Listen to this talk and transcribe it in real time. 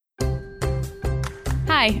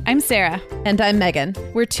Hi, I'm Sarah. And I'm Megan.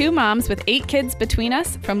 We're two moms with 8 kids between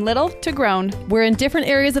us, from little to grown. We're in different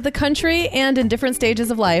areas of the country and in different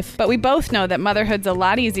stages of life. But we both know that motherhood's a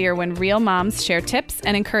lot easier when real moms share tips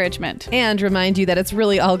and encouragement. And remind you that it's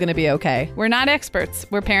really all going to be okay. We're not experts.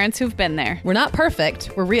 We're parents who've been there. We're not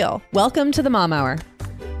perfect. We're real. Welcome to the Mom Hour.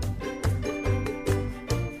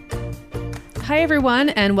 Hi, everyone,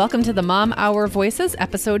 and welcome to the Mom Hour Voices,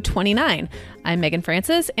 episode 29. I'm Megan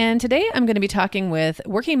Francis, and today I'm going to be talking with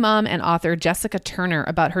working mom and author Jessica Turner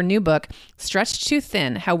about her new book, Stretched Too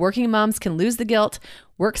Thin: How Working Moms Can Lose the Guilt,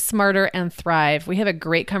 Work Smarter, and Thrive. We have a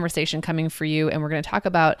great conversation coming for you, and we're going to talk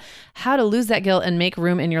about how to lose that guilt and make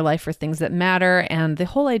room in your life for things that matter. And the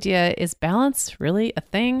whole idea is balance really a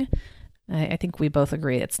thing? I think we both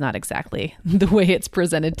agree it's not exactly the way it's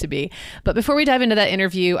presented to be. But before we dive into that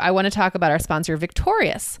interview, I want to talk about our sponsor,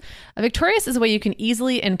 Victorious. Victorious is a way you can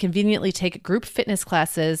easily and conveniently take group fitness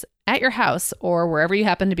classes at your house or wherever you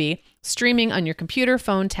happen to be, streaming on your computer,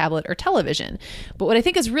 phone, tablet, or television. But what I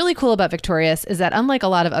think is really cool about Victorious is that unlike a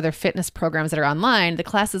lot of other fitness programs that are online, the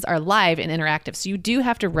classes are live and interactive. So you do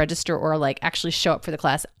have to register or actually show up for the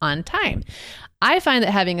class on time. I find that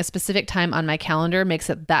having a specific time on my calendar makes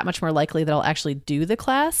it that much more likely that I'll actually do the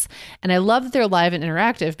class. And I love that they're live and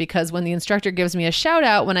interactive because when the instructor gives me a shout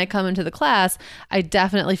out when I come into the class, I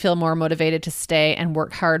definitely feel more motivated to stay and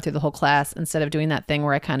work hard through the whole class instead of doing that thing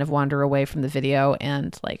where I kind of wander away from the video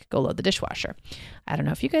and go load the dishwasher. I don't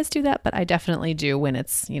know if you guys do that, but I definitely do when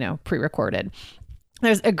it's, pre-recorded.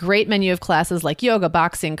 There's a great menu of classes like yoga,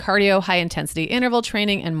 boxing, cardio, high intensity interval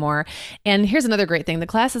training, and more. And here's another great thing. The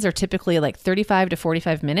classes are typically 35 to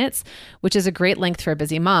 45 minutes, which is a great length for a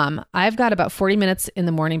busy mom. I've got about 40 minutes in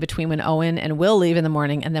the morning between when Owen and Will leave in the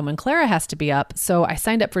morning and then when Clara has to be up. So I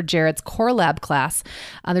signed up for Jared's Core Lab class.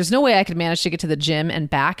 There's no way I could manage to get to the gym and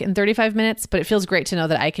back in 35 minutes, but it feels great to know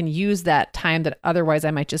that I can use that time that otherwise I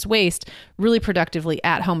might just waste really productively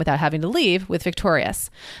at home without having to leave with Victorious.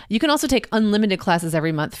 You can also take unlimited classes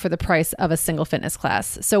every month for the price of a single fitness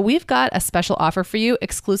class. So we've got a special offer for you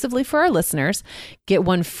exclusively for our listeners. Get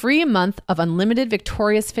 1 free month of unlimited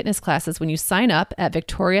Victorious fitness classes when you sign up at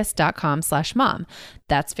victorious.com/mom.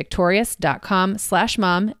 That's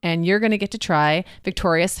victorious.com/mom, and you're going to get to try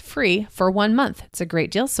Victorious free for 1 month. It's a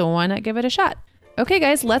great deal, so why not give it a shot? Okay,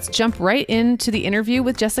 guys, let's jump right into the interview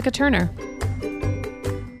with Jessica Turner.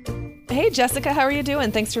 Hey, Jessica, how are you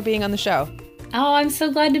doing? Thanks for being on the show. Oh, I'm so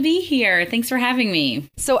glad to be here. Thanks for having me.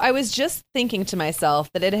 So I was just thinking to myself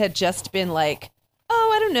that it had just been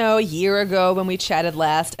a year ago when we chatted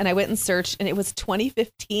last, and I went and searched, and it was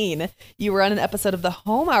 2015. You were on an episode of the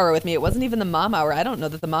Home Hour with me. It wasn't even the Mom Hour. I don't know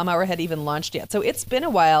that the Mom Hour had even launched yet. So it's been a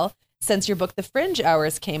while since your book, The Fringe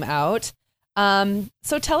Hours, came out.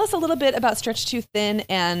 So tell us a little bit about Stretched Too Thin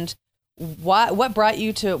and what brought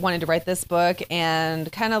you to wanting to write this book and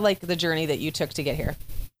kind of the journey that you took to get here.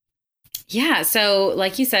 Yeah. So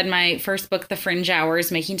like you said, my first book, The Fringe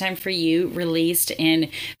Hours, Making Time for You, released in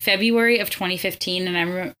February of 2015. And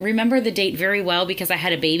I remember the date very well because I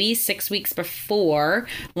had a baby 6 weeks before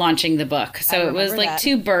launching the book. So it was that.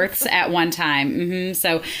 2 births at one time. Mm-hmm.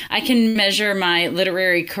 So I can measure my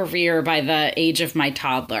literary career by the age of my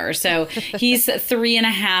toddler. So he's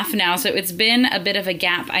 3.5 now. So it's been a bit of a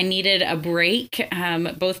gap. I needed a break,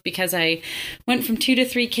 both because I went from 2 to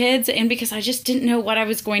 3 kids and because I just didn't know what I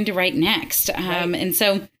was going to write next. Right. And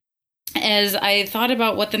so as I thought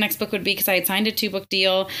about what the next book would be, because I had signed a 2-book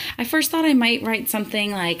deal, I first thought I might write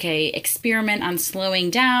something like a experiment on slowing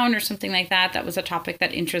down or something like that. That was a topic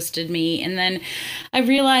that interested me. And then I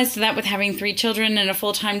realized that with having 3 children and a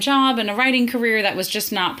full-time job and a writing career, that was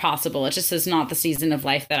just not possible. It just is not the season of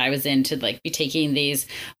life that I was in to be taking these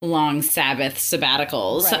long Sabbath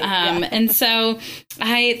sabbaticals. Right, yeah. And so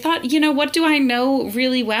I thought, what do I know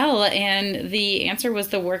really well? And the answer was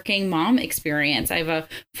the working mom experience. I have a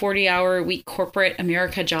 40-hour-a-week corporate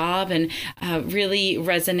America job and really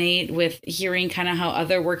resonate with hearing kind of how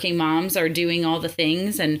other working moms are doing all the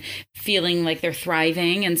things and feeling like they're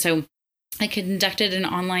thriving. And so I conducted an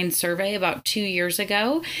online survey about 2 years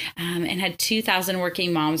ago and had 2,000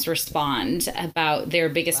 working moms respond about their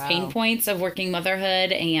biggest pain points of working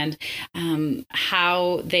motherhood and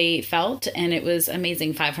how they felt. And it was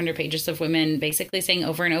amazing. 500 pages of women basically saying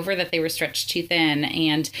over and over that they were stretched too thin,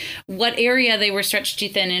 and what area they were stretched too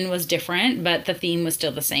thin in was different, but the theme was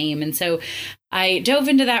still the same. And so I dove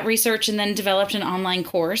into that research and then developed an online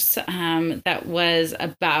course that was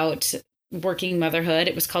about working motherhood.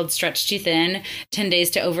 It was called Stretched Too Thin, 10 Days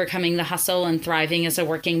to Overcoming the Hustle and Thriving as a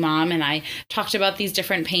Working Mom. And I talked about these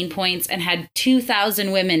different pain points and had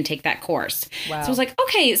 2,000 women take that course. Wow. So I was like,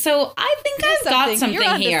 okay, so I think I've got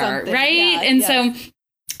something here, right? Yeah, and so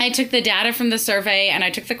I took the data from the survey and I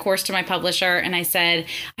took the course to my publisher and I said,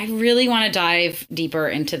 I really want to dive deeper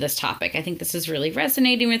into this topic. I think this is really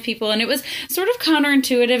resonating with people. And it was sort of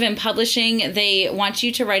counterintuitive in publishing. They want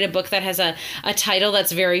you to write a book that has a title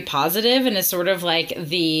that's very positive and is sort of like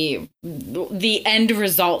the end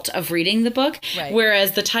result of reading the book. Right.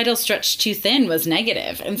 Whereas the title Stretched Too Thin was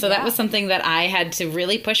negative. And so that was something that I had to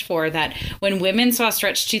really push for, that when women saw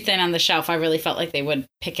Stretched Too Thin on the shelf, I really felt like they would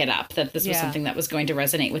pick it up, that this was something that was going to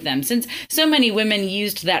resonate with them, since so many women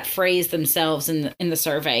used that phrase themselves in the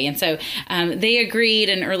survey. And so they agreed,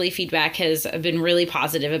 and early feedback has been really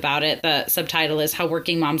positive about it. The subtitle is How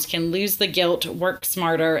Working Moms Can Lose the Guilt, Work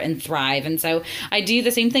Smarter, and Thrive. And so I do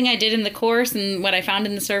the same thing I did in the course. And what I found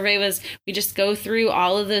in the survey was we just go through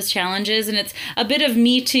all of those challenges, and it's a bit of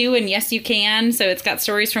me too, and yes, you can. So it's got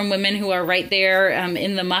stories from women who are right there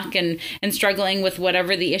in the muck and struggling with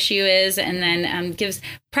whatever the issue is, and then gives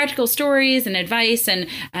practical stories and advice and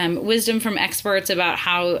wisdom from experts about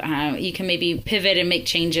how you can maybe pivot and make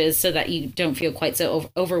changes so that you don't feel quite so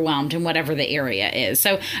overwhelmed in whatever the area is.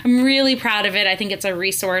 So I'm really proud of it. I think it's a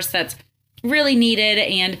resource that's really needed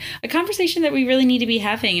and a conversation that we really need to be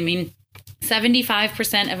having. I mean,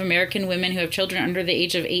 75% of American women who have children under the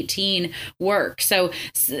age of 18 work. So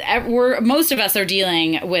most of us are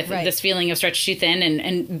dealing with this feeling of stretched too thin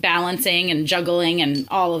and balancing and juggling and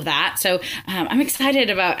all of that. So I'm excited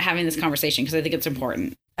about having this conversation because I think it's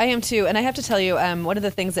important. I am too. And I have to tell you, one of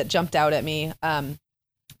the things that jumped out at me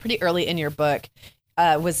pretty early in your book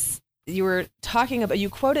was you were talking about, you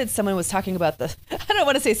quoted someone was talking about the, I don't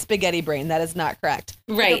want to say spaghetti brain. That is not correct.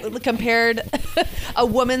 Right. Compared a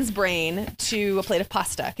woman's brain to a plate of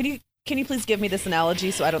pasta. Can you please give me this analogy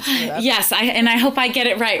so I don't screw it up? Yes, I hope I get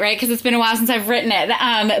it right? Because it's been a while since I've written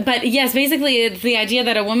it. But yes, basically it's the idea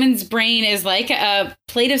that a woman's brain is like a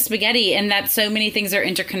plate of spaghetti and that so many things are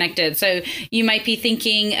interconnected. So you might be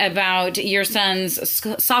thinking about your son's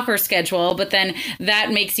soccer schedule, but then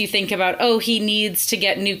that makes you think about, oh, he needs to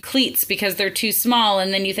get new cleats because they're too small.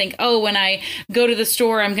 And then you think, oh, when I go to the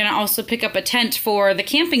store, I'm going to also pick up a tent for the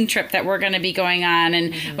camping trip that we're going to be going on.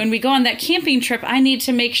 And when we go on that camping trip, I need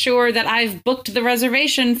to make sure that I've booked the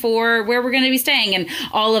reservation for where we're going to be staying and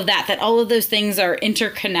all of that all of those things are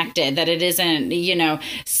interconnected, that it isn't,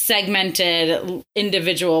 segmented,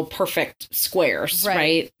 individual, perfect squares,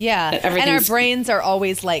 right? Yeah. And our brains are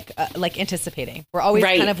always like anticipating. We're always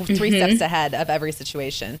kind of 3 steps ahead of every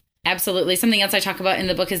situation. Absolutely. Something else I talk about in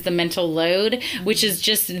the book is the mental load, which is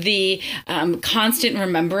just the constant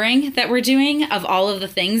remembering that we're doing of all of the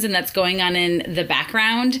things and that's going on in the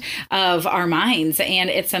background of our minds.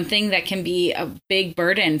 And it's something that can be a big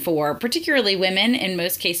burden for particularly women. In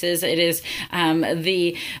most cases, it is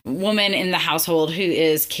the woman in the household who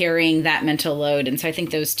is carrying that mental load. And so I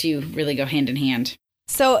think those two really go hand in hand.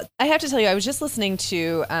 So I have to tell you, I was just listening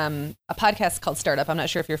to a podcast called Startup. I'm not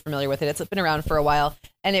sure if you're familiar with it. It's been around for a while.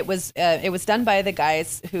 And it was done by the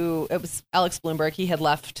guys it was Alex Bloomberg. He had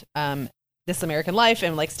left This American Life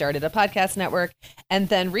and started a podcast network. And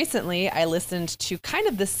then recently I listened to kind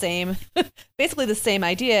of the same, basically the same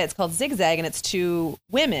idea. It's called Zigzag, and it's 2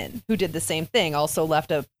 women who did the same thing, also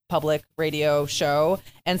left a public radio show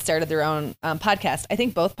and started their own podcast. I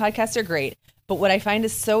think both podcasts are great. But what I find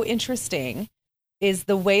is so interesting is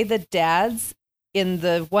the way the dads in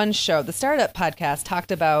the one show, the Startup podcast,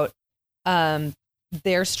 talked about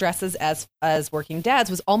their stresses as working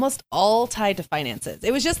dads was almost all tied to finances.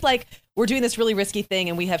 It was just like, we're doing this really risky thing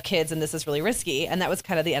and we have kids and this is really risky. And that was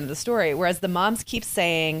kind of the end of the story. Whereas the moms keep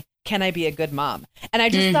saying, can I be a good mom? And I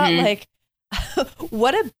just thought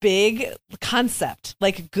what a big concept,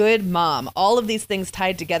 good mom, all of these things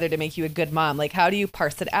tied together to make you a good mom. How do you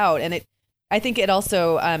parse it out? And I think it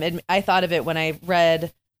also, I thought of it when I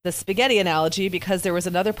read the spaghetti analogy, because there was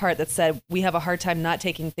another part that said we have a hard time not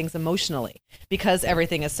taking things emotionally because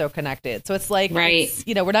everything is so connected. So it's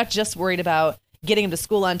we're not just worried about getting them to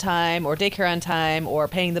school on time or daycare on time or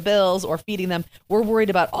paying the bills or feeding them. We're worried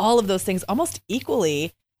about all of those things almost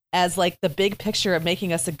equally as the big picture of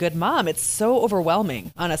making us a good mom. It's so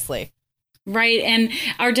overwhelming, honestly. Right. And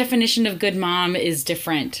our definition of good mom is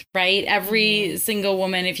different, right? Every single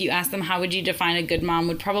woman, if you ask them, how would you define a good mom,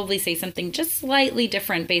 would probably say something just slightly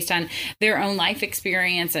different based on their own life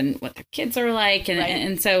experience and what their kids are like.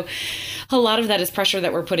 And so a lot of that is pressure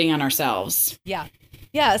that we're putting on ourselves. Yeah.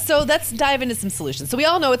 Yeah. So let's dive into some solutions. So we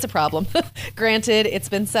all know it's a problem. Granted, it's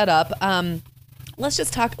been set up. Let's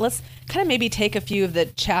kind of maybe take a few of the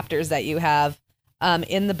chapters that you have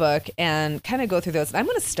in the book and kind of go through those. And I'm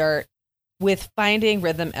going to start with finding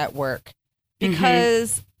rhythm at work,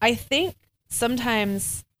 because I think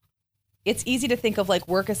sometimes it's easy to think of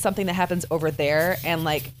work as something that happens over there and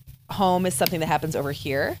home is something that happens over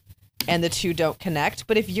here and the two don't connect.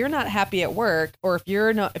 But if you're not happy at work, or if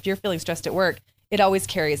you're feeling stressed at work, it always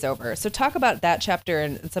carries over. So talk about that chapter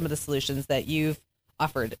and some of the solutions that you've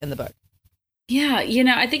offered in the book. Yeah,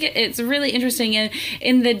 I think it's really interesting.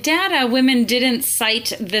 In the data, women didn't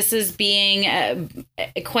cite this as being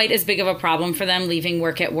quite as big of a problem for them, leaving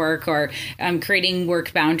work at work or creating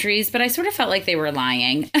work boundaries. But I sort of felt like they were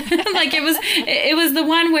lying. Like it was the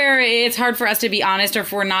one where it's hard for us to be honest, or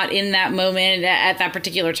if we're not in that moment at that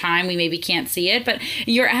particular time, we maybe can't see it. But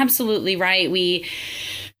you're absolutely right.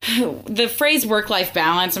 The phrase work-life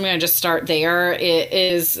balance, I'm going to just start there, it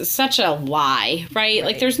is such a lie, right?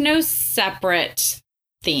 Like there's no separate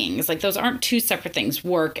things. Like those aren't two separate things,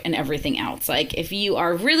 work and everything else. Like if you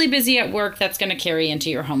are really busy at work, that's going to carry into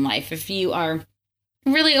your home life. If you are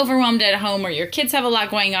really overwhelmed at home or your kids have a lot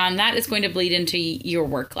going on, that is going to bleed into your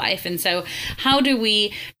work life. And so how do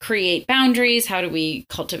we create boundaries? How do we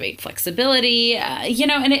cultivate flexibility?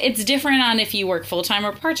 And it's different on if you work full-time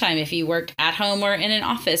or part-time, if you work at home or in an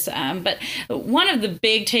office. But one of the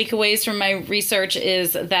big takeaways from my research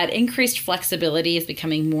is that increased flexibility is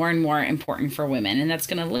becoming more and more important for women. And that's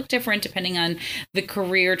going to look different depending on the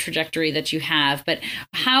career trajectory that you have. But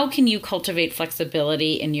how can you cultivate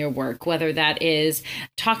flexibility in your work, whether that is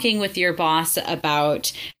talking with your boss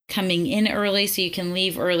about coming in early so you can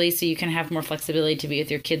leave early so you can have more flexibility to be with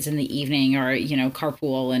your kids in the evening, or,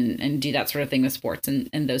 carpool and do that sort of thing with sports and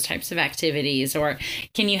those types of activities, or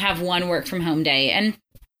can you have one work from home day? And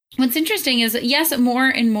what's interesting is, yes, more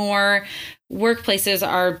and more workplaces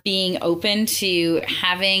are being open to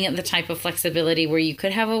having the type of flexibility where you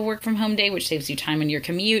could have a work from home day, which saves you time in your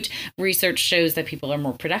commute. Research shows that people are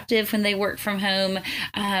more productive when they work from home.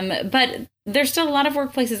 But there's still a lot of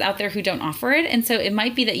workplaces out there who don't offer it. And so it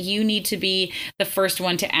might be that you need to be the first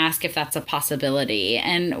one to ask if that's a possibility.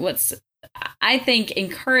 And what's, I think,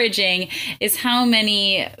 encouraging is how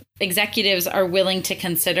many executives are willing to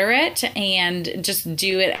consider it and just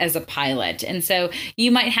do it as a pilot. And so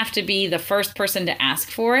you might have to be the first person to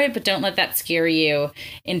ask for it, but don't let that scare you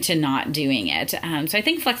into not doing it. So I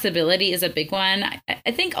think flexibility is a big one.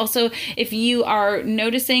 I think also if you are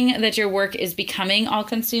noticing that your work is becoming all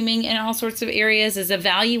consuming in all sorts of areas, is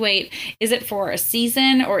evaluate, is it for a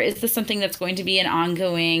season or is this something that's going to be an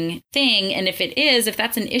ongoing thing? And if it is, if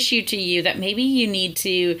that's an issue to you, that maybe you need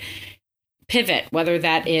to pivot, whether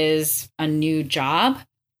that is a new job,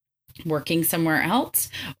 working somewhere else,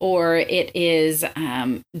 or it is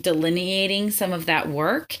delineating some of that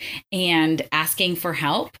work and asking for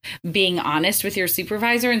help, being honest with your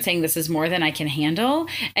supervisor and saying this is more than I can handle,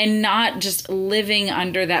 and not just living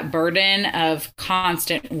under that burden of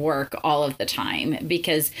constant work all of the time,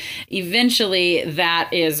 because eventually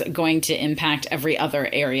that is going to impact every other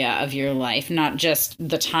area of your life, not just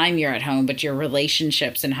the time you're at home, but your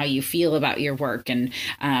relationships and how you feel about your work and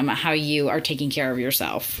how you are taking care of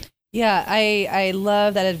yourself. Yeah, I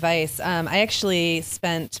love that advice. I actually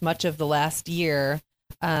spent much of the last year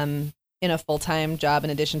in a full-time job in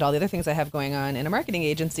addition to all the other things I have going on in a marketing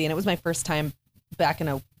agency. And it was my first time back in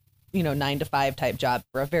a 9-to-5 type job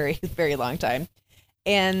for a very, very long time.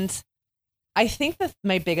 And I think that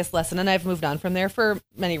my biggest lesson, and I've moved on from there for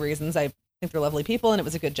many reasons. I think they're lovely people and it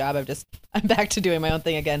was a good job. I'm back to doing my own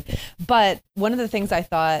thing again. But one of the things I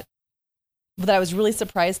thought that I was really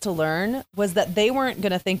surprised to learn was that they weren't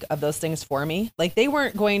going to think of those things for me. Like they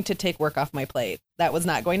weren't going to take work off my plate. That was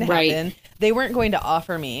not going to happen. Right. They weren't going to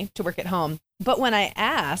offer me to work at home. But when I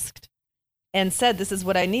asked and said, this is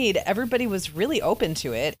what I need, everybody was really open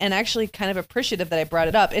to it and actually kind of appreciative that I brought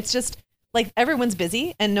it up. It's just like everyone's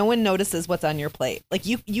busy and no one notices what's on your plate. Like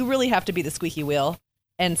you really have to be the squeaky wheel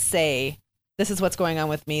and say, this is what's going on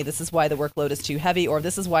with me. This is why the workload is too heavy, or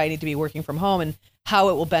this is why I need to be working from home and how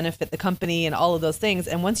it will benefit the company and all of those things.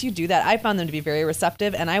 And once you do that, I found them to be very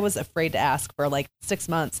receptive. And I was afraid to ask for like 6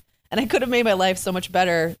 months. And I could have made my life so much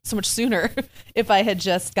better, so much sooner if I had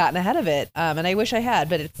just gotten ahead of it. And I wish I had,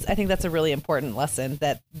 but I think that's a really important lesson,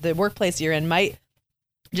 that the workplace you're in might,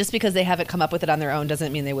 just because they haven't come up with it on their own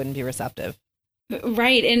doesn't mean they wouldn't be receptive.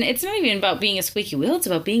 Right. And it's not even about being a squeaky wheel. It's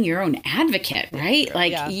about being your own advocate, right?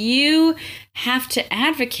 Like you have to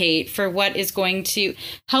advocate for what is going to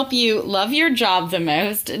help you love your job the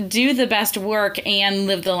most, do the best work, and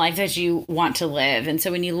live the life that you want to live. And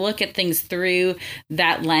so when you look at things through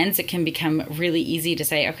that lens, it can become really easy to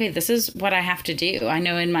say, okay, this is what I have to do. I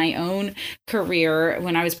know in my own career,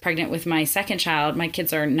 when I was pregnant with my second child, my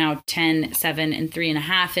kids are now 10, 7, and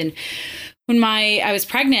 3.5. And when I was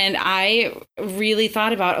pregnant, I really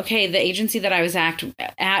thought about, okay, the agency that I was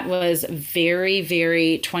at was very,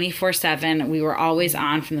 very 24/7. We were always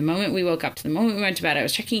on from the moment we woke up to the moment we went to bed. I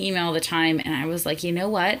was checking email all the time. And I was like, you know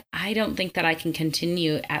what? I don't think that I can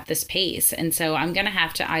continue at this pace. And so I'm going to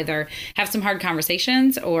have to either have some hard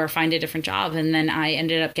conversations or find a different job. And then I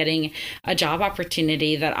ended up getting a job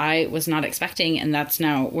opportunity that I was not expecting. And that's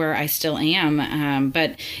now where I still am.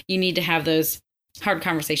 But you need to have those hard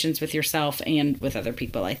conversations with yourself and with other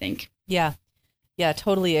people, I think. Yeah. Yeah,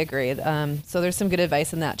 totally agree. So there's some good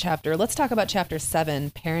advice in that chapter. Let's talk about chapter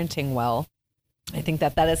 7, parenting well. I think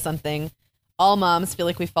that is something all moms feel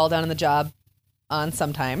like we fall down on the job on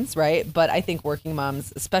sometimes, right? But I think working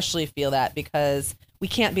moms especially feel that because we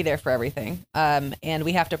can't be there for everything. And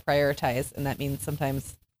we have to prioritize. And that means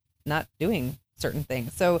sometimes not doing certain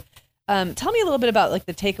things. So tell me a little bit about like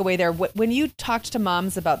the takeaway there. When you talked to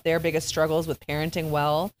moms about their biggest struggles with parenting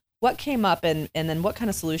well, what came up and then what kind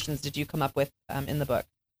of solutions did you come up with in the book?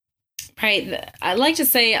 Right. I like to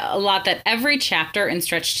say a lot that every chapter in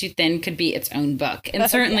Stretched Too Thin could be its own book. And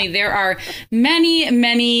certainly there are many,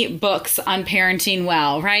 many books on parenting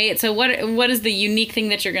well, right? So what is the unique thing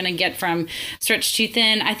that you're going to get from Stretched Too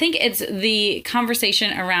Thin? I think it's the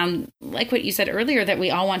conversation around, like what you said earlier, that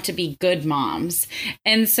we all want to be good moms.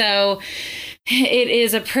 And so it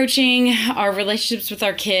is approaching our relationships with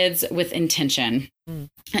our kids with intention.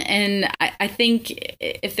 And I think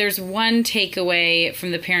if there's one takeaway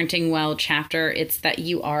from the Parenting Well chapter, it's that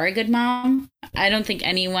you are a good mom. I don't think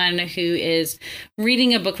anyone who is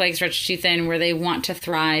reading a book like Stretched Too Thin where they want to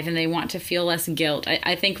thrive and they want to feel less guilt,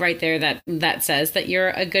 I think right there that says that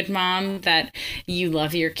you're a good mom, that you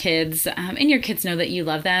love your kids and your kids know that you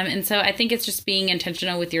love them. And so I think it's just being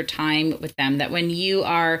intentional with your time with them, that when you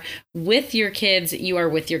are with your kids, you are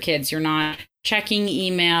with your kids. You're not checking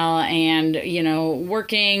email and,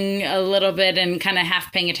 working a little bit and kind of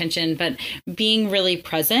half paying attention, but being really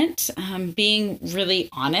present, being really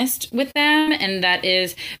honest with them. And that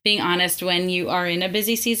is being honest when you are in a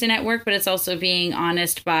busy season at work, but it's also being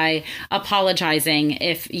honest by apologizing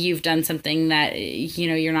if you've done something that,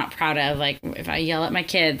 you're not proud of. Like if I yell at my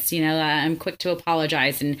kids, I'm quick to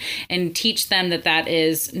apologize and teach them that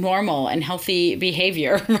is normal and healthy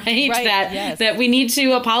behavior, right? That we need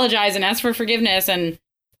to apologize and ask for forgiveness and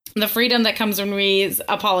the freedom that comes when we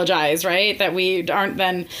apologize, right? That we aren't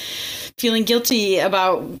then feeling guilty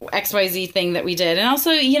about XYZ thing that we did. And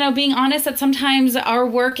also, being honest that sometimes our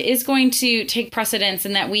work is going to take precedence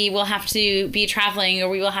and that we will have to be traveling or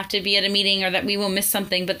we will have to be at a meeting or that we will miss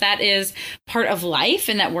something. But that is part of life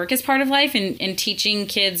and that work is part of life, and teaching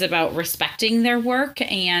kids about respecting their work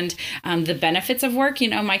and the benefits of work.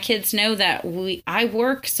 My kids know that I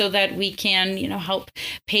work so that we can, help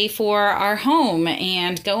pay for our home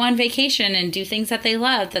and go on vacation and do things that they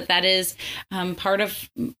love, that is part of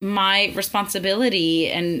my responsibility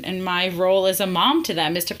and my role as a mom to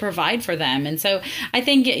them is to provide for them. And so I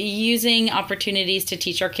think using opportunities to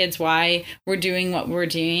teach our kids why we're doing what we're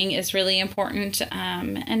doing is really important,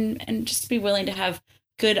 and just be willing to have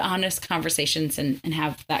good, honest conversations and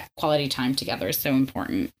have that quality time together is so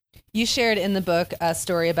important. You shared in the book a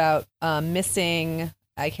story about missing,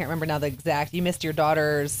 I can't remember now you missed your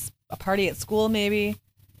daughter's a party at school maybe?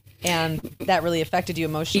 And that really affected you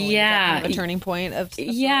emotionally. Yeah. Kind of a turning point of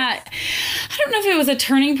yeah. I don't know if it was a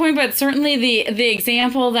turning point, but certainly the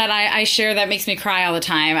example that I share that makes me cry all the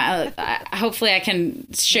time. Hopefully I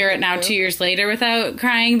can share it now 2 years later without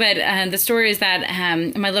crying. But the story is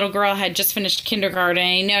that my little girl had just finished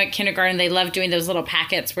kindergarten. At kindergarten, they love doing those little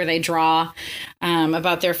packets where they draw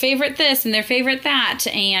about their favorite this and their favorite that.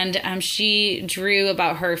 And she drew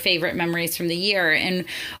about her favorite memories from the year. And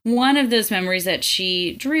one of those memories that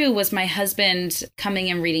she drew was my husband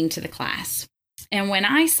coming and reading to the class. And when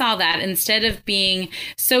I saw that, instead of being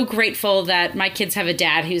so grateful that my kids have a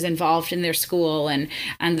dad who's involved in their school and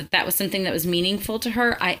that was something that was meaningful to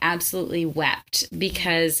her, I absolutely wept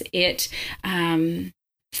because I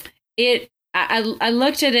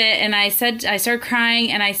looked at it and I started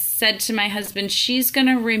crying and I said to my husband, she's going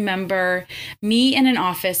to remember me in an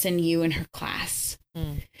office and you in her class.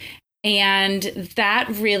 Mm. And that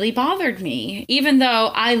really bothered me, even though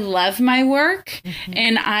I love my work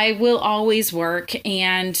and I will always work.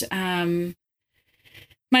 And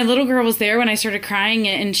my little girl was there when I started crying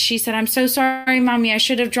and she said, I'm so sorry, Mommy. I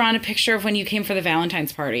should have drawn a picture of when you came for the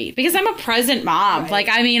Valentine's party because I'm a present mom. Right. Like,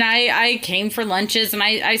 I mean, I came for lunches and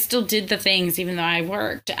I still did the things even though I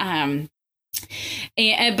worked.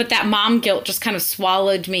 But that mom guilt just kind of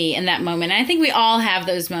swallowed me in that moment. And I think we all have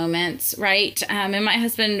those moments, right? And my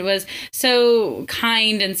husband was so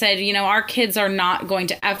kind and said, our kids are not going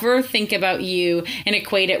to ever think about you and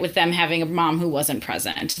equate it with them having a mom who wasn't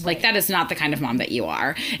present. Right. Like, that is not the kind of mom that you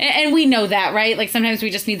are. And we know that, right? Like, sometimes we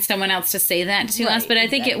just need someone else to say that to us. But I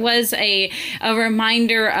think it was a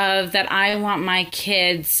reminder of that I want my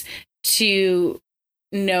kids to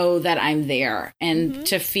know that I'm there and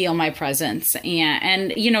to feel my presence.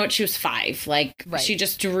 And you know what, she was 5. Like, she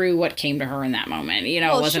just drew what came to her in that moment. It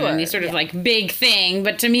wasn't any sort of like big thing,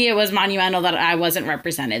 but to me it was monumental that I wasn't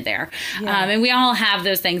represented there. And we all have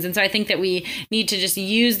those things. And so I think that we need to just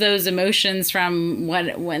use those emotions from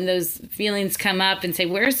when those feelings come up and say,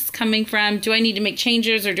 where's this coming from? Do I need to make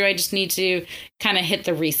changes, or do I just need to kind of hit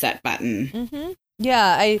the reset button?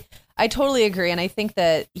 Yeah, I totally agree. And I think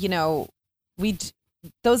that,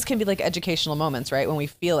 those can be like educational moments, right? When we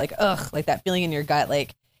feel like, like that feeling in your gut,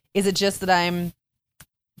 like, is it just that I'm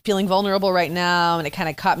feeling vulnerable right now and it kind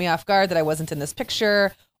of caught me off guard that I wasn't in this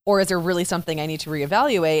picture? Or is there really something I need to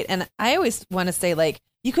reevaluate? And I always want to say, like,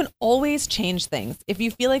 you can always change things. If you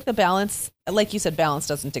feel like the balance, like you said, balance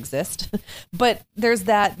doesn't exist, but there's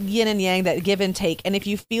that yin and yang, that give and take. And if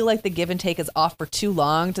you feel like the give and take is off for too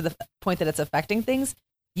long to the point that it's affecting things,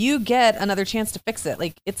 you get another chance to fix it.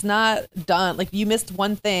 Like, it's not done. Like, you missed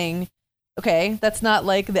one thing. Okay, that's not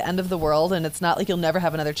like the end of the world, and it's not like you'll never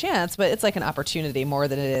have another chance, but it's like an opportunity more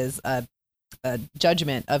than it is a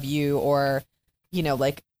judgment of you, or,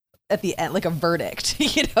 like at the end, like a verdict,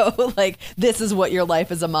 like, this is what your life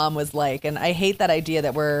as a mom was like. And I hate that idea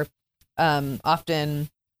that we're often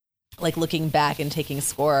like looking back and taking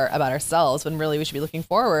score about ourselves, when really we should be looking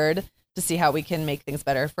forward to see how we can make things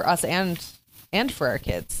better for us and for our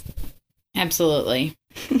kids. Absolutely.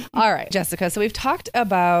 All right, Jessica. So we've talked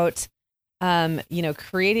about,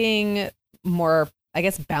 creating more, I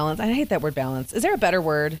guess, balance. I hate that word balance. Is there a better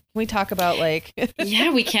word? Can we talk about like...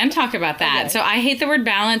 Yeah, we can talk about that. Okay. So I hate the word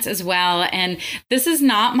balance as well. And this is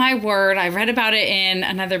not my word. I read about it in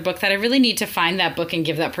another book that I really need to find that book and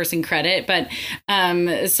give that person credit. But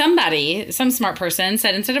some smart person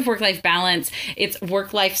said, instead of work-life balance, it's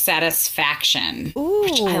work-life satisfaction. Ooh,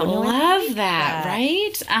 which I love that,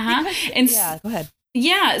 right? Yeah, go ahead.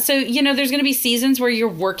 Yeah. So, there's going to be seasons where you're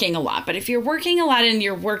working a lot, but if you're working a lot and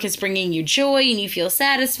your work is bringing you joy and you feel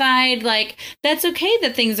satisfied, like, that's okay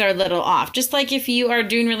that things are a little off. Just like if you are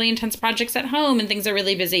doing really intense projects at home and things are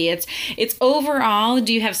really busy, it's overall,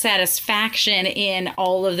 do you have satisfaction in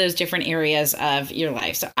all of those different areas of your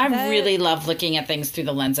life? So I really love looking at things through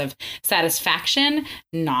the lens of satisfaction,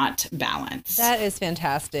 not balance. That is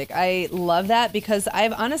fantastic. I love that, because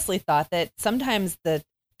I've honestly thought that sometimes the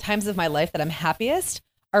times of my life that I'm happiest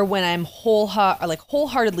are when I'm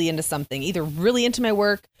wholeheartedly into something, either really into my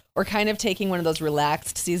work or kind of taking one of those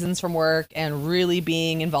relaxed seasons from work and really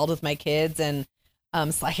being involved with my kids and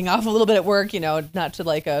slacking off a little bit at work, not to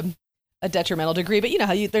like a detrimental degree, but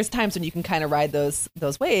how there's times when you can kind of ride those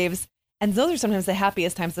waves. And those are sometimes the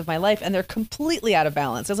happiest times of my life, and they're completely out of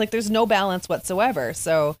balance. It's like there's no balance whatsoever.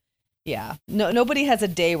 So yeah, nobody has a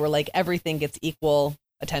day where like everything gets equal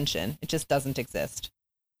attention. It just doesn't exist.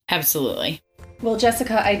 Absolutely. Well,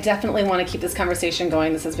 Jessica, I definitely want to keep this conversation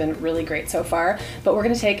going. This has been really great so far, but we're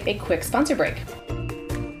going to take a quick sponsor break.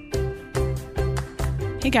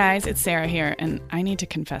 Hey guys, it's Sarah here, and I need to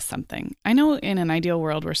confess something. I know in an ideal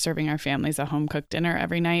world, we're serving our families a home-cooked dinner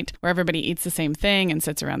every night where everybody eats the same thing and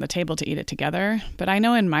sits around the table to eat it together. But I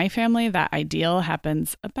know in my family, that ideal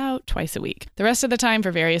happens about twice a week. The rest of the time,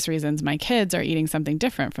 for various reasons, my kids are eating something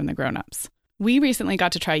different from the grown-ups. We recently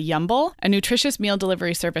got to try Yumble, a nutritious meal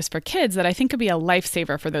delivery service for kids that I think could be a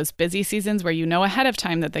lifesaver for those busy seasons where you know ahead of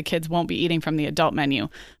time that the kids won't be eating from the adult menu,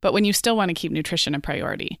 but when you still want to keep nutrition a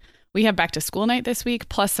priority. We have back to school night this week,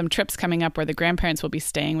 plus some trips coming up where the grandparents will be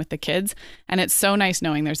staying with the kids, and it's so nice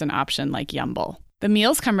knowing there's an option like Yumble. The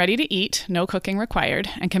meals come ready to eat, no cooking required,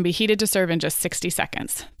 and can be heated to serve in just 60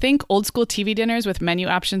 seconds. Think old school TV dinners with menu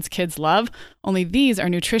options kids love, only these are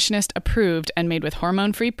nutritionist approved and made with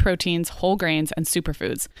hormone-free proteins, whole grains, and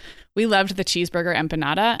superfoods. We loved the cheeseburger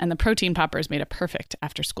empanada, and the protein poppers made a perfect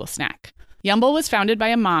after-school snack. Yumble was founded by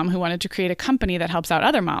a mom who wanted to create a company that helps out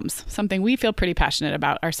other moms, something we feel pretty passionate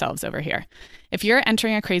about ourselves over here. If you're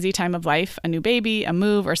entering a crazy time of life, a new baby, a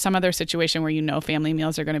move, or some other situation where you know family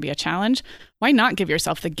meals are going to be a challenge, why not give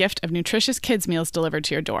yourself the gift of nutritious kids meals delivered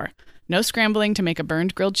to your door? No scrambling to make a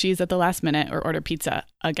burned grilled cheese at the last minute or order pizza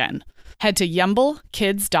again. Head to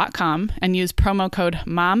yumblekids.com and use promo code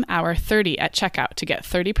MOMHOUR30 at checkout to get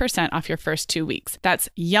 30% off your first 2 weeks. That's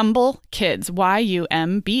yumblekids,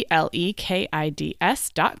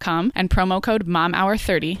 YUMBLEKIDS.com, and promo code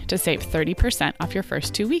MOMHOUR30 to save 30% off your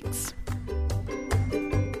first 2 weeks.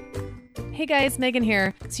 Hey guys, Megan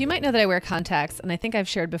here. So you might know that I wear contacts, and I think I've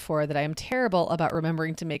shared before that I am terrible about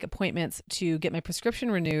remembering to make appointments to get my prescription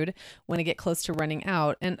renewed when I get close to running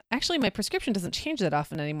out. And actually, my prescription doesn't change that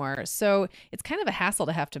often anymore. So it's kind of a hassle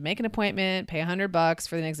to have to make an appointment, pay $100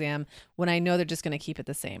 for an exam when I know they're just going to keep it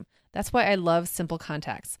the same. That's why I love Simple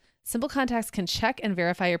Contacts. Simple Contacts can check and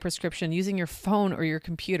verify your prescription using your phone or your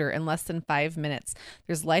computer in less than 5 minutes.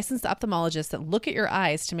 There's licensed ophthalmologists that look at your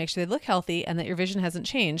eyes to make sure they look healthy and that your vision hasn't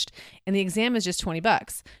changed, and the exam is just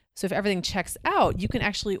 $20. So if everything checks out, you can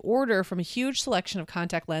actually order from a huge selection of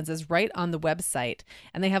contact lenses right on the website,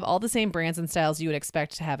 and they have all the same brands and styles you would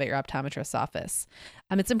expect to have at your optometrist's office.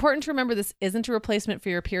 It's important to remember this isn't a replacement for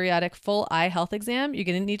your periodic full eye health exam. You're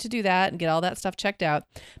going to need to do that and get all that stuff checked out.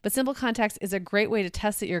 But Simple Contacts is a great way to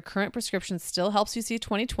test that your current prescription still helps you see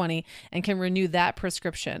 20/20 and can renew that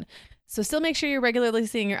prescription. So still make sure you're regularly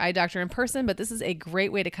seeing your eye doctor in person, but this is a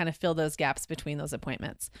great way to kind of fill those gaps between those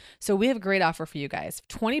appointments. So we have a great offer for you guys,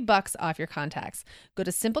 $20 off your contacts. Go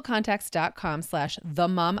to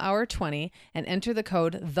simplecontacts.com/themomhour20 and enter the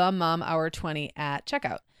code themomhour20 at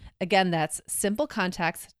checkout. Again, that's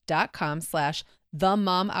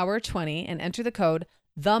simplecontacts.com/themomhour20 and enter the code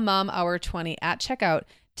themomhour20 at checkout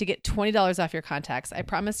to get $20 off your contacts. I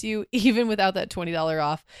promise you, even without that $20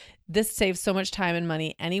 off, this saves so much time and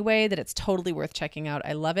money anyway that it's totally worth checking out.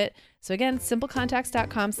 I love it. So again,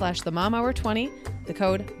 simplecontacts.com/themomhour20, the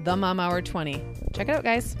code themomhour20. Check it out,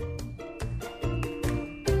 guys.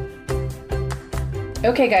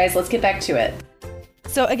 Okay, guys, let's get back to it.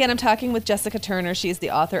 So again, I'm talking with Jessica Turner. She's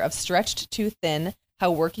the author of Stretched Too Thin,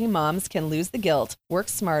 How Working Moms Can Lose the Guilt, Work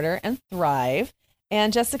Smarter, and Thrive.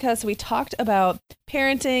 And Jessica, so we talked about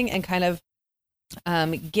parenting and kind of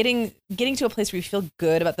getting to a place where you feel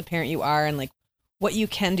good about the parent you are and like what you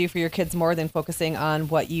can do for your kids more than focusing on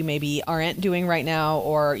what you maybe aren't doing right now,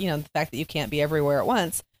 or, you know, the fact that you can't be everywhere at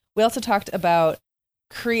once. We also talked about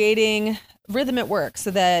creating rhythm at work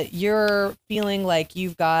so that you're feeling like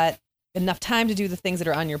you've got enough time to do the things that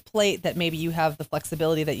are on your plate, that maybe you have the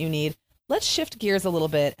flexibility that you need. Let's shift gears a little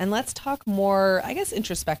bit and let's talk more, I guess,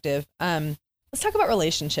 introspective. Let's talk about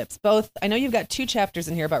relationships. Both, I know you've got 2 chapters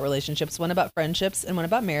in here about relationships, one about friendships and one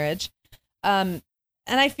about marriage. And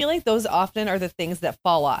I feel like those often are the things that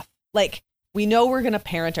fall off. Like, we know we're going to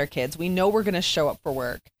parent our kids. We know we're going to show up for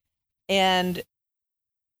work. And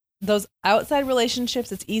those outside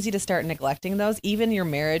relationships, it's easy to start neglecting those. Even your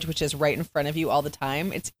marriage, which is right in front of you all the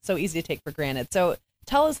time, it's so easy to take for granted. So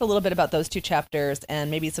tell us a little bit about those 2 chapters and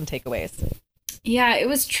maybe some takeaways. Yeah, it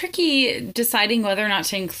was tricky deciding whether or not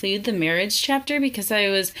to include the marriage chapter because I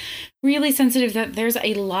was really sensitive that there's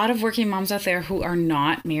a lot of working moms out there who are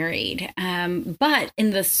not married. But in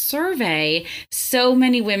the survey, so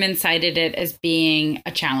many women cited it as being a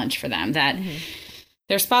challenge for them, that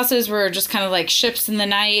their spouses were just kind of like ships in the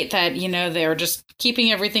night, that, you know, they were just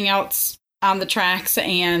keeping everything else on the tracks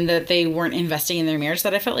and that they weren't investing in their marriage,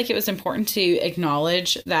 that I felt like it was important to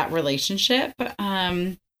acknowledge that relationship.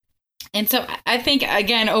 And so I think,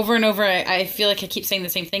 again, over and over, I feel like I keep saying the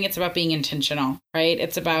same thing. It's about being intentional, right?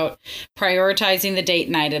 It's about prioritizing the date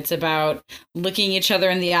night. It's about looking each other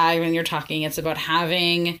in the eye when you're talking. It's about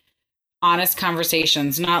having honest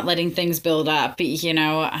conversations, not letting things build up, you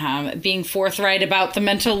know, being forthright about the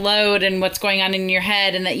mental load and what's going on in your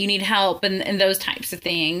head and that you need help and those types of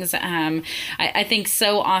things. I think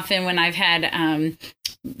so often when I've had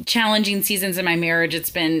challenging seasons in my marriage,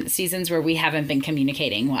 it's been seasons where we haven't been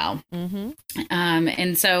communicating well.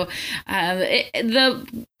 And so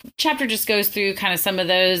the chapter just goes through kind of some of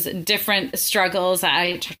those different struggles.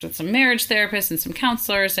 I talked with some marriage therapists and some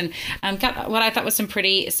counselors and got what I thought was some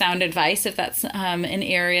pretty sound advice if that's an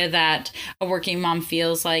area that a working mom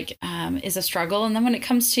feels like is a struggle. And then when it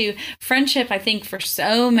comes to friendship, I think for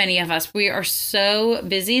so many of us, we are so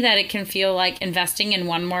busy that it can feel like investing in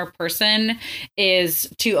one more person is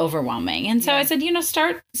too overwhelming. And so I said, you know,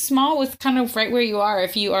 start small with kind of right where you are.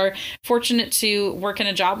 If you are fortunate to work in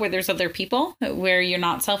a job where there's other people, where you're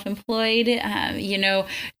not self-employed, you know,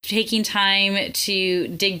 taking time to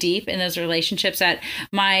dig deep in those relationships. At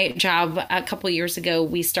my job a couple of years ago,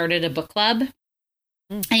 we started a book club.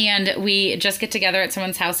 And we just get together at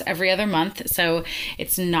someone's house every other month. So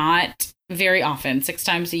it's not very often, 6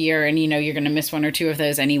 times a year, and you're going to miss one or two of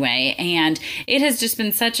those anyway. And it has just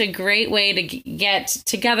been such a great way to get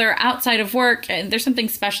together outside of work. And there's something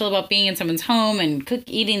special about being in someone's home and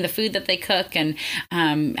eating the food that they cook, and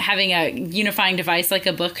having a unifying device like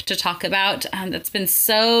a book to talk about. That's been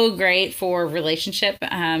so great for relationship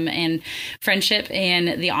and friendship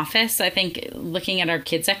in the office. I think looking at our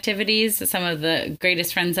kids' activities, some of the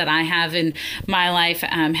greatest friends that I have in my life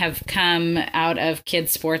have come out of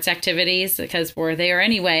kids' sports activities, because we're there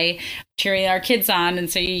anyway, cheering our kids on. And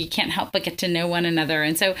so you can't help but get to know one another.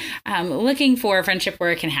 And so looking for a friendship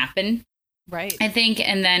where it can happen. Right. I think.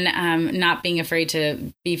 And then not being afraid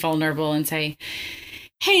to be vulnerable and say,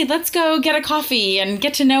 hey, let's go get a coffee and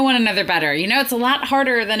get to know one another better. It's a lot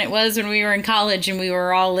harder than it was when we were in college and we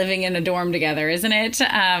were all living in a dorm together, isn't it?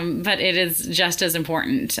 But it is just as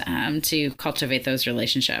important to cultivate those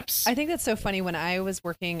relationships. I think that's so funny. When I was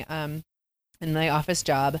working in my office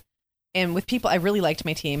job and with people, I really liked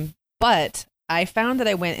my team, but I found that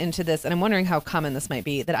I went into this, and I'm wondering how common this might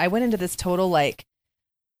be, that I went into this total like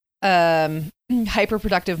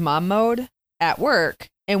hyperproductive mom mode at work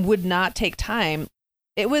and would not take time.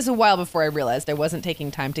 It was a while before I realized I wasn't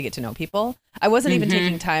taking time to get to know people. I wasn't even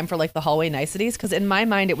taking time for like the hallway niceties, because in my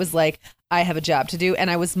mind it was like, I have a job to do,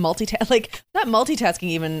 and I was not multitasking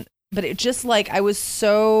even, but it just like I was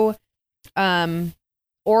so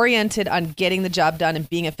oriented on getting the job done and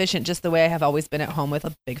being efficient, just the way I have always been at home with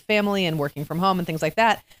a big family and working from home and things like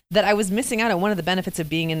that, that I was missing out on one of the benefits of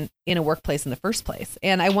being in a workplace in the first place.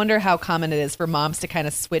 And I wonder how common it is for moms to kind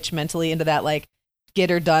of switch mentally into that like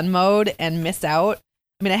get her done mode and miss out.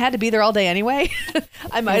 I mean, I had to be there all day anyway.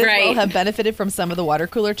 I might as well have benefited from some of the water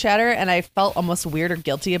cooler chatter, and I felt almost weird or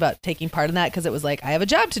guilty about taking part in that, because it was like, I have a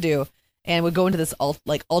job to do, and would go into this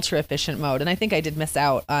ultra efficient mode. And I think I did miss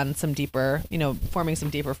out on some deeper, forming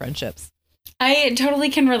some deeper friendships. I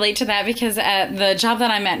totally can relate to that, because at the job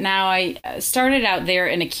that I'm at now, I started out there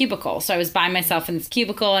in a cubicle. So I was by myself in this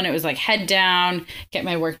cubicle, and it was like head down, get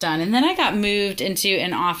my work done. And then I got moved into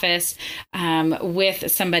an office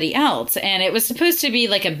with somebody else. And it was supposed to be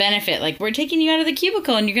like a benefit, like, we're taking you out of the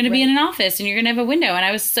cubicle and you're going to be in an office and you're going to have a window. And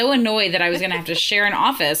I was so annoyed that I was going to have to share an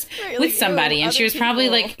office with somebody. And she was probably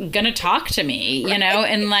like going to talk to me,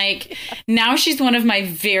 and like now she's one of my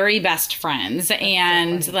very best friends.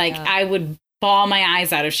 And so funny, I would bawl my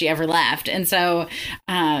eyes out if she ever left. And so,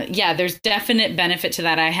 there's definite benefit to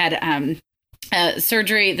that. I had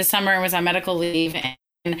surgery this summer and was on medical leave.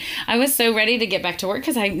 And I was so ready to get back to work,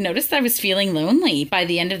 because I noticed that I was feeling lonely by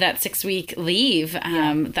the end of that 6-week leave,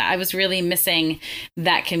 that I was really missing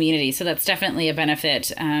that community. So that's definitely a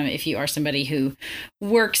benefit if you are somebody who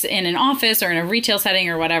works in an office or in a retail setting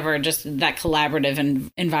or whatever, just that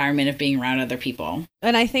collaborative environment of being around other people.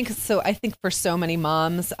 And I think for so many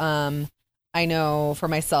moms, I know for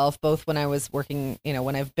myself, both when I was working,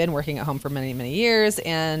 when I've been working at home for many, many years,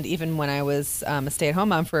 and even when I was a stay-at-home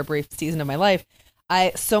mom for a brief season of my life,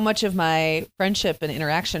 so much of my friendship and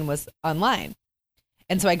interaction was online.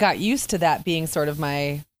 And so I got used to that being sort of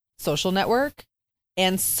my social network.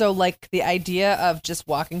 And so like the idea of just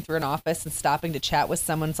walking through an office and stopping to chat with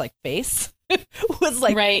someone's like face was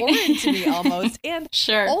like foreign to me almost. And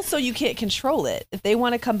also you can't control it. If they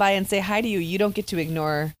want to come by and say hi to you, you don't get to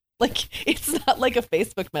ignore. Like, it's not like a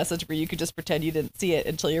Facebook message where you could just pretend you didn't see it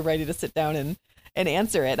until you're ready to sit down and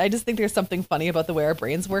answer it. I just think there's something funny about the way our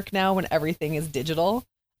brains work now when everything is digital,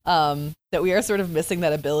 that we are sort of missing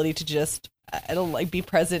that ability to just be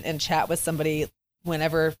present and chat with somebody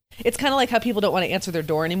whenever. It's kind of like how people don't want to answer their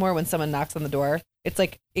door anymore when someone knocks on the door. It's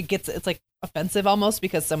like it's like offensive almost,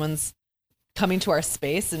 because someone's coming to our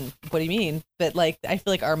space, and what do you mean? But like, I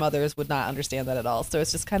feel like our mothers would not understand that at all. So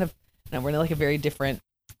it's just kind of, we're in like a very different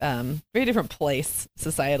place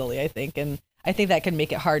societally, I think. And I think that can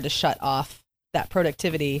make it hard to shut off that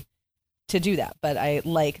productivity to do that. But I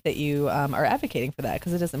like that you are advocating for that,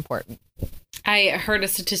 because it is important. I heard a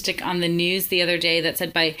statistic on the news the other day that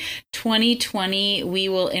said by 2020, we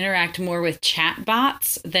will interact more with chat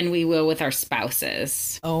bots than we will with our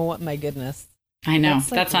spouses. Oh my goodness. I know.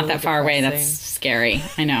 That's not really that far away. That's scary.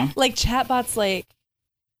 I know. Like chatbots, like,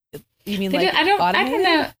 you mean like I don't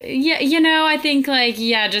know. Yeah, I think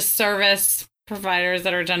just service providers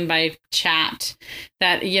that are done by chat,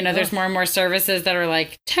 that, there's more and more services that are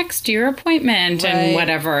like text your appointment and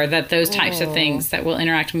whatever, that those types of things that will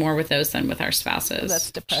interact more with those than with our spouses. That's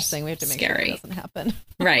depressing. We have to make sure it doesn't happen.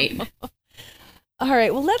 Right. All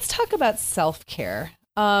right. Well, let's talk about self-care.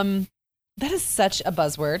 That is such a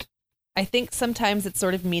buzzword. I think sometimes it's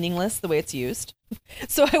sort of meaningless the way it's used.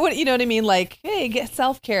 So I would, you know what I mean? Like, hey, get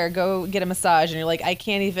self-care, go get a massage. And you're like, I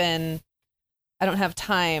don't have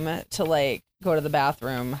time to like go to the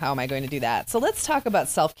bathroom. How am I going to do that? So let's talk about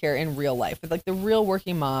self-care in real life, with like the real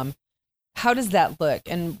working mom. How does that look?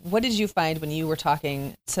 And what did you find when you were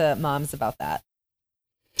talking to moms about that?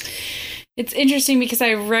 It's interesting because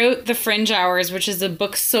I wrote The Fringe Hours, which is a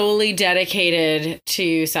book solely dedicated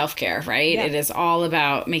to self-care, right? Yeah. It is all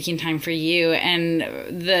about making time for you. And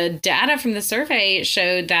the data from the survey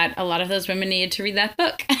showed that a lot of those women needed to read that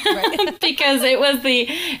book Right. because it was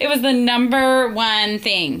the number one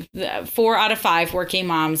thing. 4 out of 5 working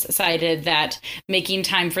moms cited that making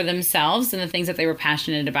time for themselves and the things that they were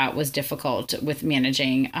passionate about was difficult with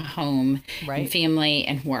managing a home Right. and family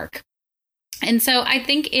and work. And so I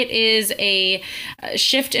think it is a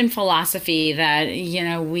shift in philosophy that,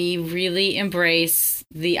 we really embrace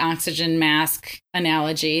the oxygen mask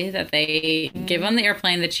analogy that they give on the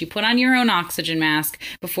airplane, that you put on your own oxygen mask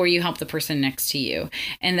before you help the person next to you.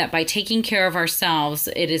 And that by taking care of ourselves,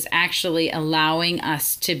 it is actually allowing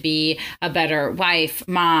us to be a better wife,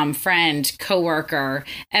 mom, friend, coworker.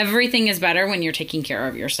 Everything is better when you're taking care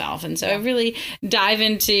of yourself. And so I really dive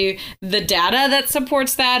into the data that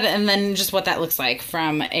supports that, and then just what that looks like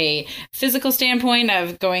from a physical standpoint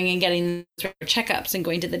of going and getting checkups and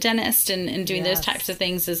going to the dentist and doing those types of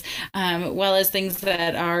things, as well as things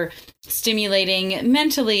that are stimulating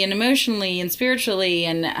mentally and emotionally and spiritually,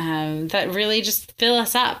 and that really just fill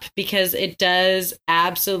us up, because it does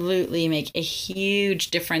absolutely make a huge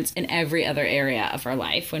difference in every other area of our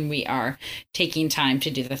life when we are taking time to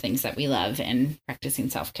do the things that we love and practicing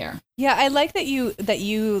self-care. Yeah, I like that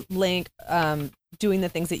you link doing the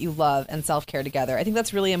things that you love and self-care together. I think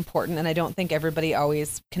that's really important, and I don't think everybody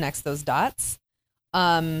always connects those dots.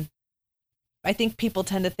 I think people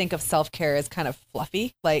tend to think of self-care as kind of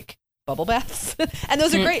fluffy, like bubble baths. And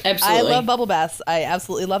those are great. Absolutely. I love bubble baths. I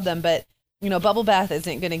absolutely love them. But, bubble bath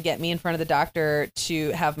isn't going to get me in front of the doctor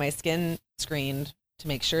to have my skin screened to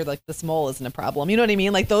make sure like this mole isn't a problem. You know what I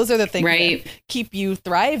mean? Like those are the things that keep you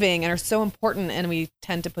thriving and are so important. And we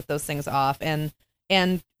tend to put those things off. And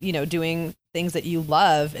doing things that you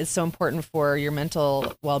love is so important for your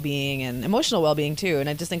mental well-being and emotional well-being too. And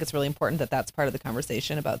I just think it's really important that that's part of the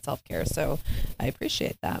conversation about self-care. So I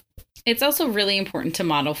appreciate that. It's also really important to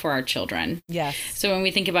model for our children. Yes. So when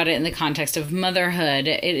we think about it in the context of motherhood,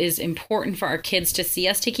 it is important for our kids to see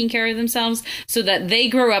us taking care of themselves so that they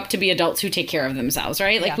grow up to be adults who take care of themselves,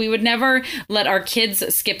 right? Like we would never let our kids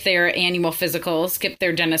skip their annual physicals, skip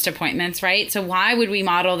their dentist appointments, right? So why would we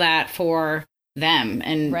model that for them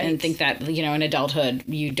and think that, in adulthood,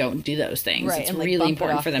 you don't do those things. Right. It's and really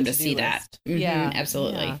important for them to see that. Yeah.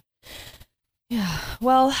 Absolutely. Yeah.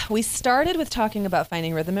 Well, we started with talking about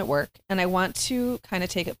finding rhythm at work, and I want to kind of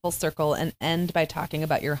take it full circle and end by talking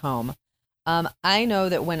about your home. I know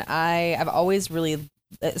that when I've always really,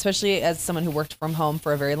 especially as someone who worked from home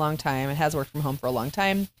for a very long time and has worked from home for a long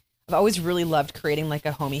time, I've always really loved creating like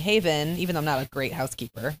a homey haven, even though I'm not a great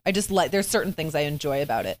housekeeper. I just there's certain things I enjoy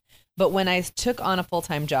about it. But when I took on a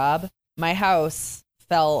full-time job, my house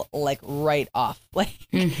fell like right off.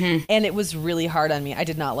 And it was really hard on me. I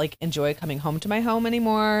did not enjoy coming home to my home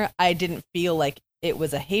anymore. I didn't feel like it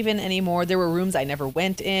was a haven anymore. There were rooms I never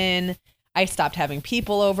went in. I stopped having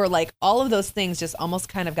people over. All of those things just almost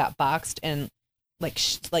kind of got boxed and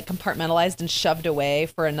compartmentalized and shoved away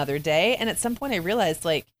for another day. And at some point I realized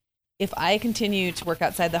if I continue to work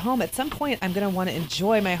outside the home, at some point I'm going to want to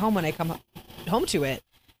enjoy my home when I come home to it.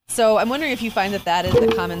 So I'm wondering if you find that is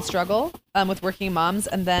the common struggle with working moms,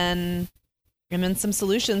 and then some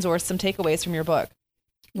solutions or some takeaways from your book.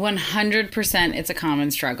 100% it's a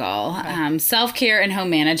common struggle. Okay. Self-care and home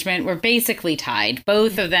management were basically tied.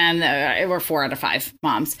 Both of them were 4 out of 5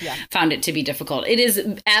 moms found it to be difficult. It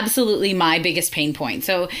is absolutely my biggest pain point.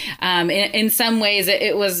 So in some ways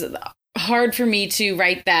it was hard for me to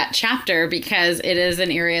write that chapter because it is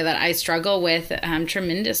an area that I struggle with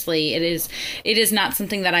tremendously. It is not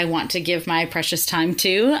something that I want to give my precious time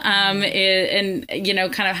to, and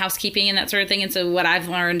kind of housekeeping and that sort of thing. And so what I've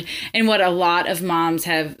learned and what a lot of moms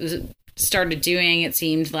have started doing, it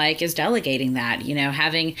seemed like, is delegating that,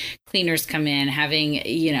 having cleaners come in, having,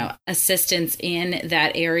 assistants in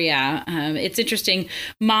that area. It's interesting.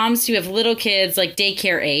 Moms who have little kids, like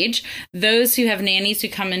daycare age, those who have nannies who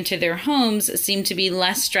come into their homes seem to be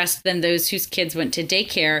less stressed than those whose kids went to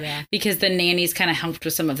daycare because the nannies kind of helped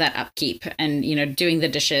with some of that upkeep and, doing the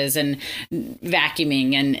dishes and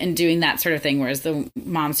vacuuming and doing that sort of thing. Whereas the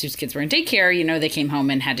moms whose kids were in daycare, they came home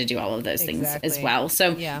and had to do all of those things as well.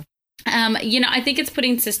 So I think it's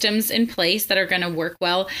putting systems in place that are going to work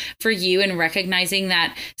well for you, and recognizing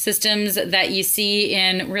that systems that you see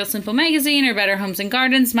in Real Simple Magazine or Better Homes and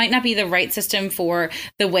Gardens might not be the right system for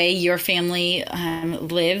the way your family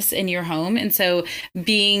lives in your home. And so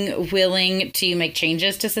being willing to make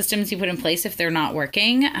changes to systems you put in place if they're not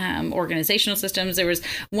working, organizational systems. There was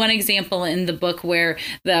one example in the book where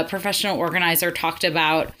the professional organizer talked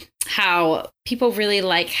about how people really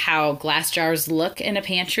like how glass jars look in a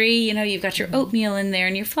pantry. You've got your oatmeal in there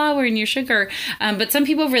and your flour and your sugar. But some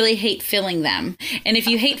people really hate filling them. And if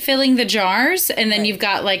you hate filling the jars, and then you've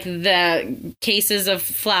got like the cases of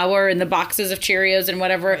flour and the boxes of Cheerios and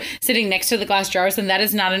whatever sitting next to the glass jars, then that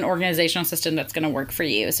is not an organizational system that's going to work for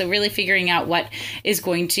you. So really figuring out what is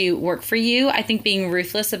going to work for you. I think being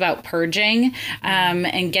ruthless about purging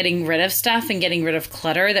and getting rid of stuff and getting rid of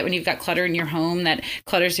clutter, that when you've got clutter in your home that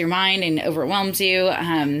clutters your mind and overwhelms you.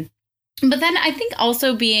 But then I think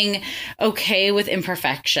also being okay with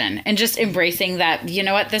imperfection and just embracing that,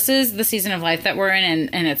 this is the season of life that we're in,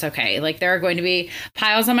 and it's okay. Like, there are going to be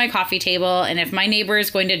piles on my coffee table. And if my neighbor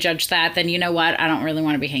is going to judge that, then you know what? I don't really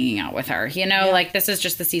want to be hanging out with her. Like, this is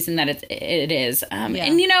just the season that it is. And,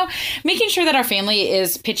 making sure that our family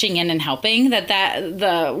is pitching in and helping, that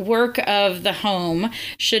the work of the home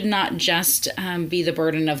should not just be the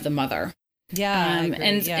burden of the mother. Yeah.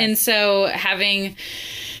 And so having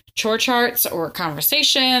chore charts or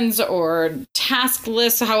conversations or task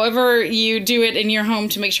lists, however you do it in your home,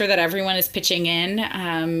 to make sure that everyone is pitching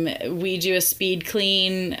in. We do a speed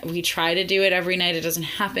clean. We try to do it every night. It doesn't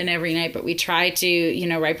happen every night, but we try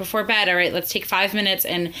to, right before bed, all right, let's take 5 minutes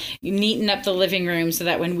and neaten up the living room so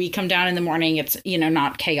that when we come down in the morning, it's,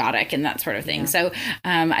 not chaotic and that sort of thing. Yeah. So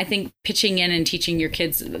I think pitching in and teaching your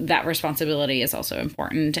kids that responsibility is also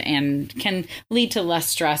important and can lead to less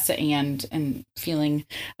stress and feeling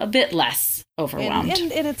a bit less overwhelmed.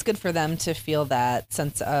 And it's good for them to feel that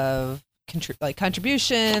sense of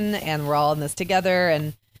contribution, and we're all in this together,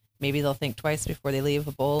 and maybe they'll think twice before they leave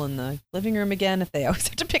a bowl in the living room again if they always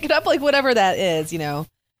have to pick it up, like whatever that is.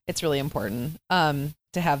 It's really important to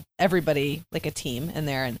have everybody, like a team in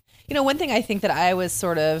there. And one thing I think that I was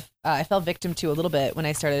sort of I fell victim to a little bit when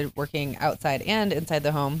I started working outside and inside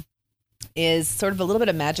the home is sort of a little bit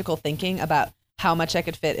of magical thinking about how much I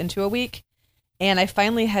could fit into a week. And I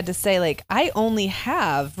finally had to say, like, I only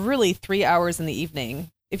have really 3 hours in the evening.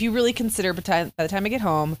 If you really consider by the time I get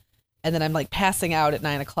home, and then I'm like passing out at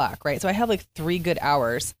 9 o'clock, right? So I have like 3 good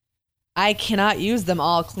hours. I cannot use them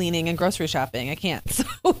all cleaning and grocery shopping. I can't. So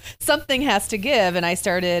something has to give. And I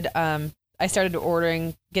started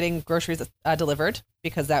getting groceries delivered,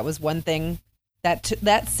 because that was one thing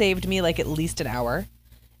that saved me like at least an hour.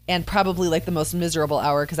 And probably like the most miserable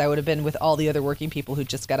hour, because I would have been with all the other working people who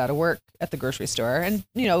just got out of work at the grocery store. And,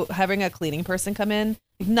 having a cleaning person come in,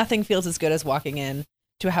 nothing feels as good as walking in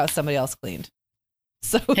to a house somebody else cleaned.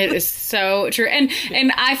 So it is so true. And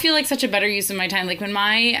I feel like such a better use of my time. Like when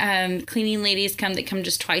my cleaning ladies come, they come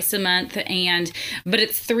just twice a month, but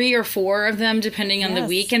it's 3 or 4 of them depending on the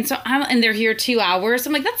week. And so and they're here 2 hours.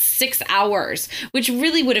 I'm like, that's 6 hours, which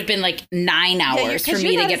really would have been like 9 hours for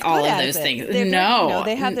me to get all of those things. No,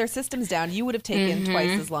 they have their systems down. You would have taken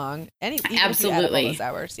twice as long. Absolutely. If you add up all those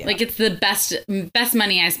hours. Yeah. Like, it's the best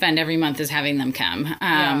money I spend every month is having them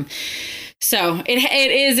come. So it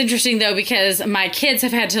is interesting, though, because my kids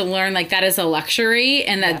have had to learn, like, that is a luxury,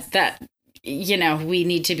 and that we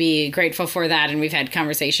need to be grateful for that. And we've had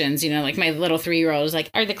conversations, like my little 3-year-old is like,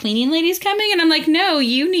 are the cleaning ladies coming? And I'm like, no,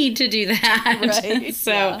 you need to do that. Right.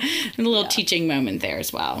 So a little teaching moment there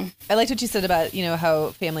as well. I liked what you said about, how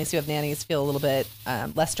families who have nannies feel a little bit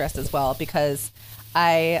less stressed as well, because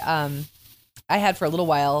I had for a little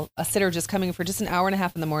while a sitter just coming for just an hour and a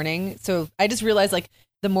half in the morning. So I just realized, like,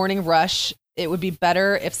 the morning rush, it would be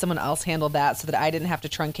better if someone else handled that so that I didn't have to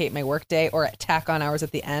truncate my workday or tack on hours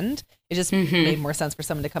at the end. It just made more sense for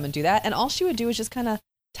someone to come and do that. And all she would do was just kind of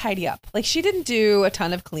tidy up. Like, she didn't do a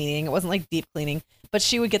ton of cleaning. It wasn't like deep cleaning, but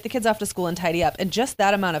she would get the kids off to school and tidy up. And just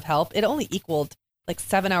that amount of help, it only equaled like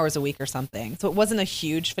 7 hours a week or something. So it wasn't a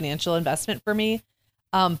huge financial investment for me.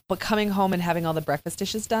 But coming home and having all the breakfast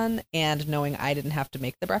dishes done, and knowing I didn't have to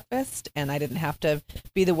make the breakfast and I didn't have to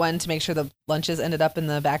be the one to make sure the lunches ended up in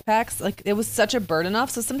the backpacks, like, it was such a burden off.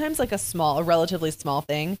 So sometimes like a relatively small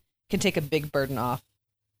thing can take a big burden off,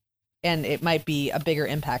 and it might be a bigger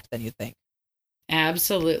impact than you think.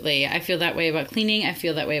 Absolutely. I feel that way about cleaning. I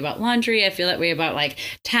feel that way about laundry. I feel that way about like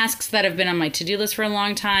tasks that have been on my to-do list for a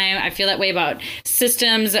long time. I feel that way about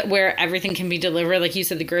systems where everything can be delivered. Like you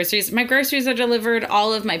said, the groceries, my groceries are delivered.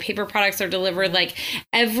 All of my paper products are delivered. Like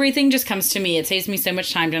everything just comes to me. It saves me so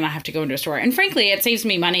much time to not have to go into a store. And frankly, it saves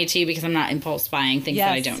me money too, because I'm not impulse buying things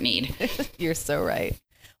that I don't need. You're so right.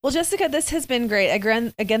 Well, Jessica, this has been great.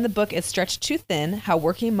 Again, the book is Stretched Too Thin, How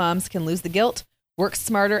Working Moms Can Lose the Guilt, Work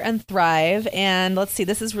Smarter, and Thrive. And let's see,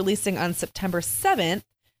 this is releasing on September 7th.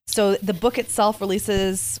 So the book itself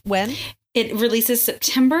releases when? It releases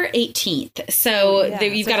September 18th. So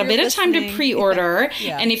you've got a bit of time to pre-order.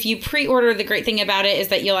 Yeah. And if you pre-order, the great thing about it is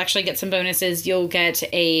that you'll actually get some bonuses. You'll get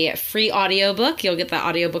a free audiobook. You'll get the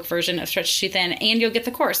audiobook version of Stretched Too Thin, and you'll get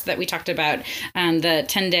the course that we talked about, the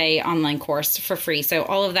 10-day online course for free. So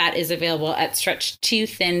all of that is available at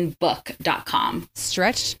stretchedtoothinbook.com.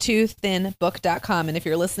 Stretchedtoothinbook.com. And if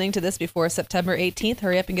you're listening to this before September 18th,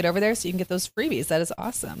 hurry up and get over there so you can get those freebies. That is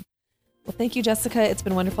awesome. Well, thank you, Jessica. It's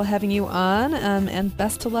been wonderful having you on, and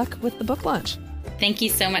best of luck with the book launch. Thank you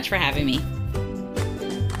so much for having me.